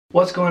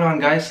What's going on,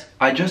 guys?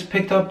 I just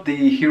picked up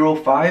the Hero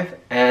 5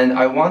 and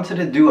I wanted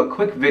to do a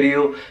quick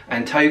video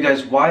and tell you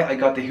guys why I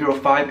got the Hero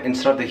 5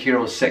 instead of the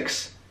Hero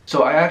 6.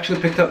 So I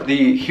actually picked up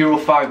the Hero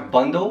 5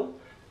 bundle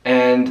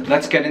and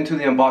let's get into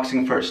the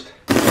unboxing first.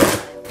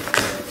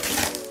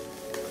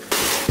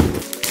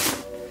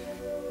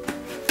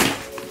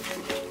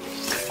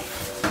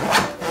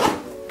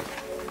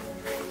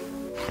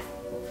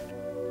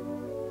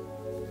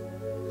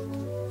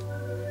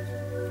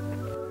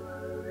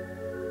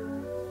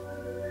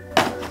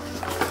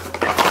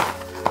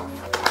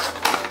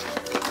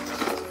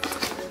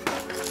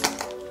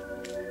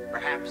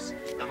 Perhaps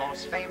the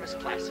most famous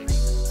classic.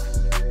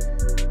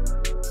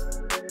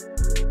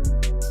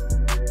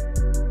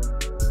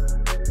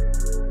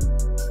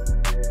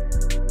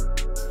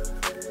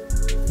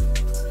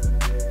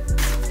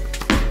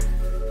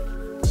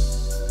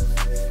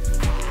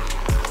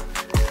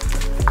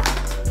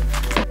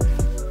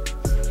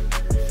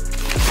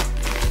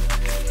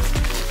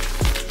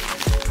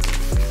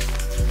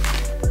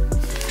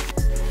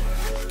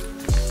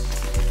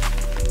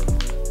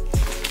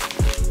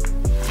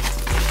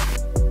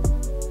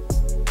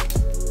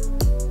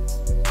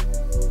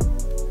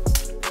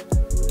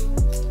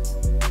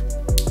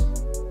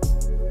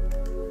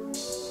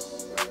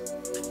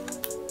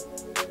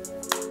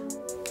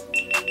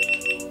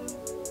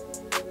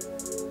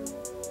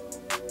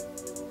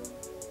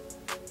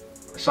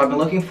 So I've been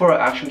looking for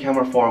an action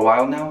camera for a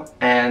while now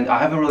and I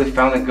haven't really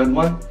found a good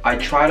one. I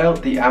tried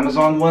out the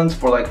Amazon ones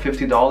for like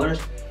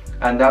 $50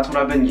 and that's what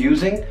I've been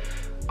using.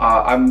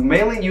 I'm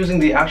mainly using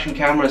the action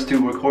cameras to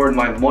record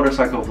my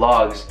motorcycle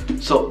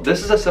vlogs. So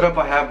this is the setup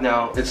I have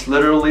now. It's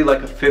literally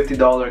like a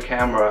 $50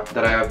 camera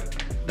that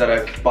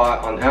I've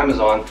bought on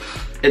Amazon.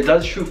 It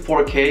does shoot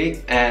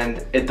 4K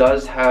and it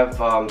does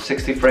have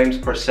 60 frames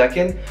per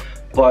second,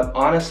 but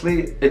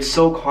honestly it's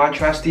so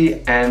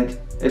contrasty and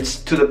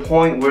it's to the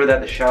point where that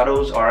the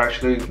shadows are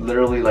actually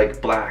literally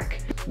like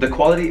black. The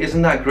quality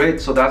isn't that great,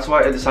 so that's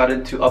why I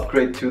decided to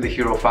upgrade to the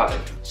Hero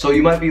 5. So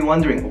you might be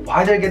wondering,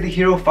 why did I get the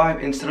Hero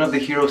 5 instead of the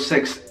Hero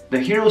 6? The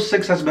Hero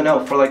 6 has been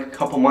out for like a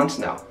couple months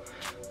now.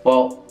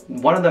 Well,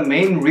 one of the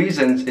main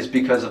reasons is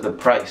because of the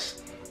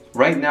price.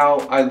 Right now,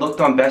 I looked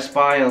on Best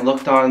Buy and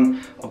looked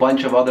on a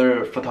bunch of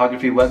other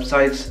photography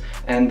websites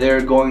and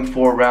they're going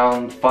for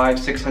around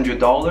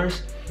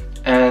 $500–600.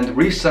 And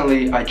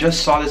recently I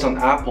just saw this on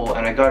Apple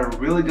and I got a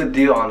really good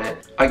deal on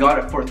it. I got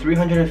it for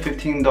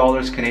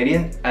 $315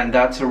 Canadian and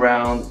that's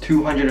around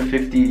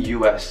 $250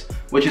 US,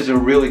 which is a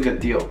really good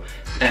deal.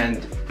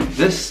 And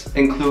this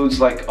includes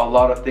like a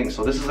lot of things.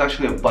 So this is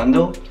actually a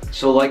bundle.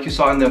 So like you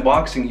saw in the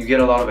unboxing, you get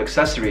a lot of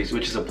accessories,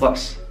 which is a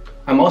plus.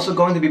 I'm also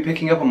going to be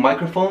picking up a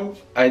microphone.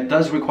 It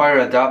does require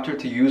an adapter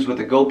to use with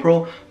the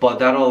Gopro, but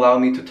that'll allow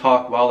me to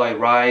talk while I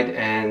ride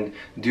and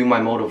do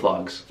my moto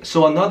vlogs.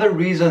 So another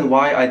reason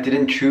why I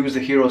didn't choose the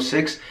Hero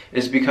 6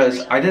 is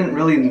because I didn't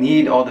really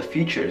need all the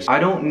features. I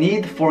don't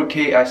need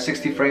 4K at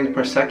 60 frames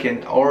per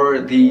second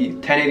or the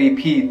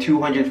 1080p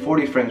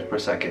 240 frames per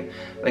second.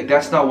 Like,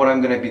 that's not what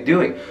I'm going to be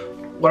doing.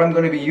 What I'm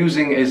going to be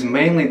using is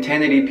mainly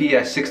 1080p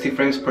at 60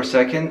 frames per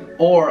second,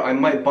 or I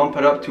might bump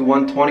it up to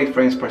 120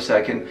 frames per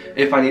second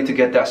if I need to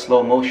get that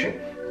slow motion.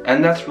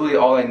 And that's really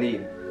all I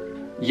need.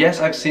 Yes,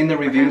 I've seen the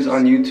reviews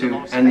on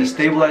YouTube and the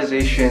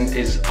stabilization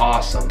is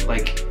awesome.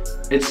 Like,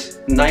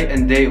 it's night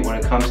and day when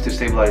it comes to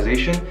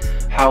stabilization.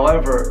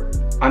 However,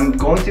 I'm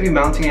going to be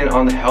mounting it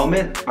on the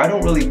helmet. I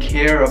don't really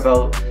care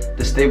about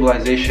the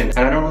stabilization and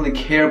I don't really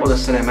care about the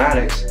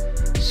cinematics.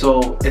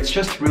 So it's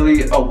just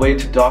really a way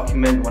to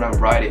document when I'm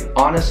riding.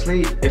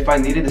 Honestly, if I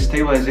needed the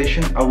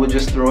stabilization, I would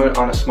just throw it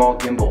on a small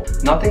gimbal.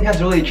 Nothing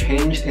has really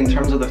changed in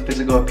terms of the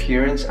physical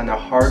appearance and the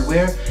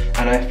hardware,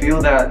 and I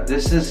feel that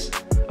this is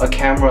a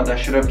camera that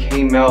should have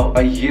came out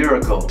a year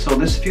ago. So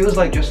this feels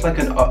like just like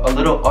a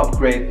little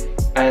upgrade,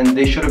 and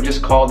they should have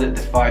just called it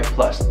the 5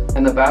 Plus.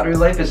 And the battery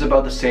life is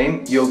about the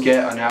same. You'll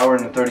get an hour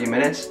and 30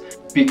 minutes.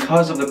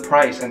 Because of the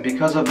price and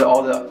because of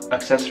all the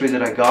accessories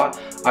that I got,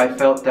 I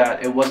felt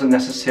that it wasn't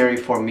necessary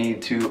for me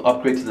to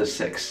upgrade to the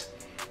 6.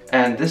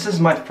 And this is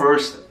my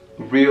first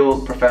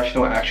real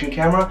professional action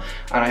camera,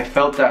 and I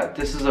felt that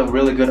this is a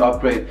really good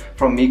upgrade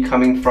from me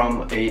coming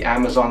from a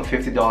Amazon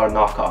 $50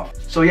 knockoff.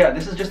 So yeah,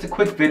 this is just a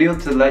quick video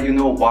to let you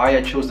know why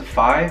I chose the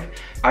 5.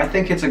 I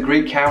think it's a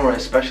great camera,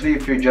 especially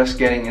if you're just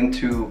getting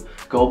into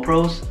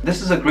GoPros.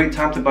 This is a great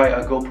time to buy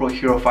a GoPro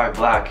Hero 5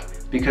 Black,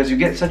 because you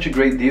get such a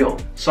great deal.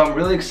 So I'm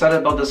really excited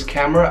about this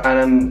camera and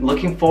I'm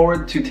looking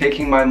forward to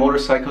taking my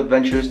motorcycle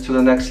adventures to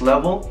the next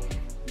level.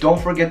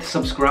 Don't forget to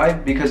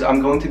subscribe because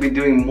I'm going to be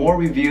doing more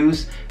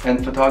reviews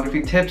and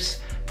photography tips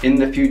in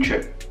the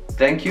future.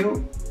 Thank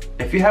you.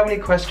 If you have any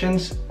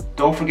questions,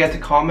 don't forget to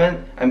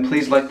comment and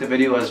please like the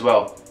video as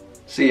well.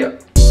 See ya.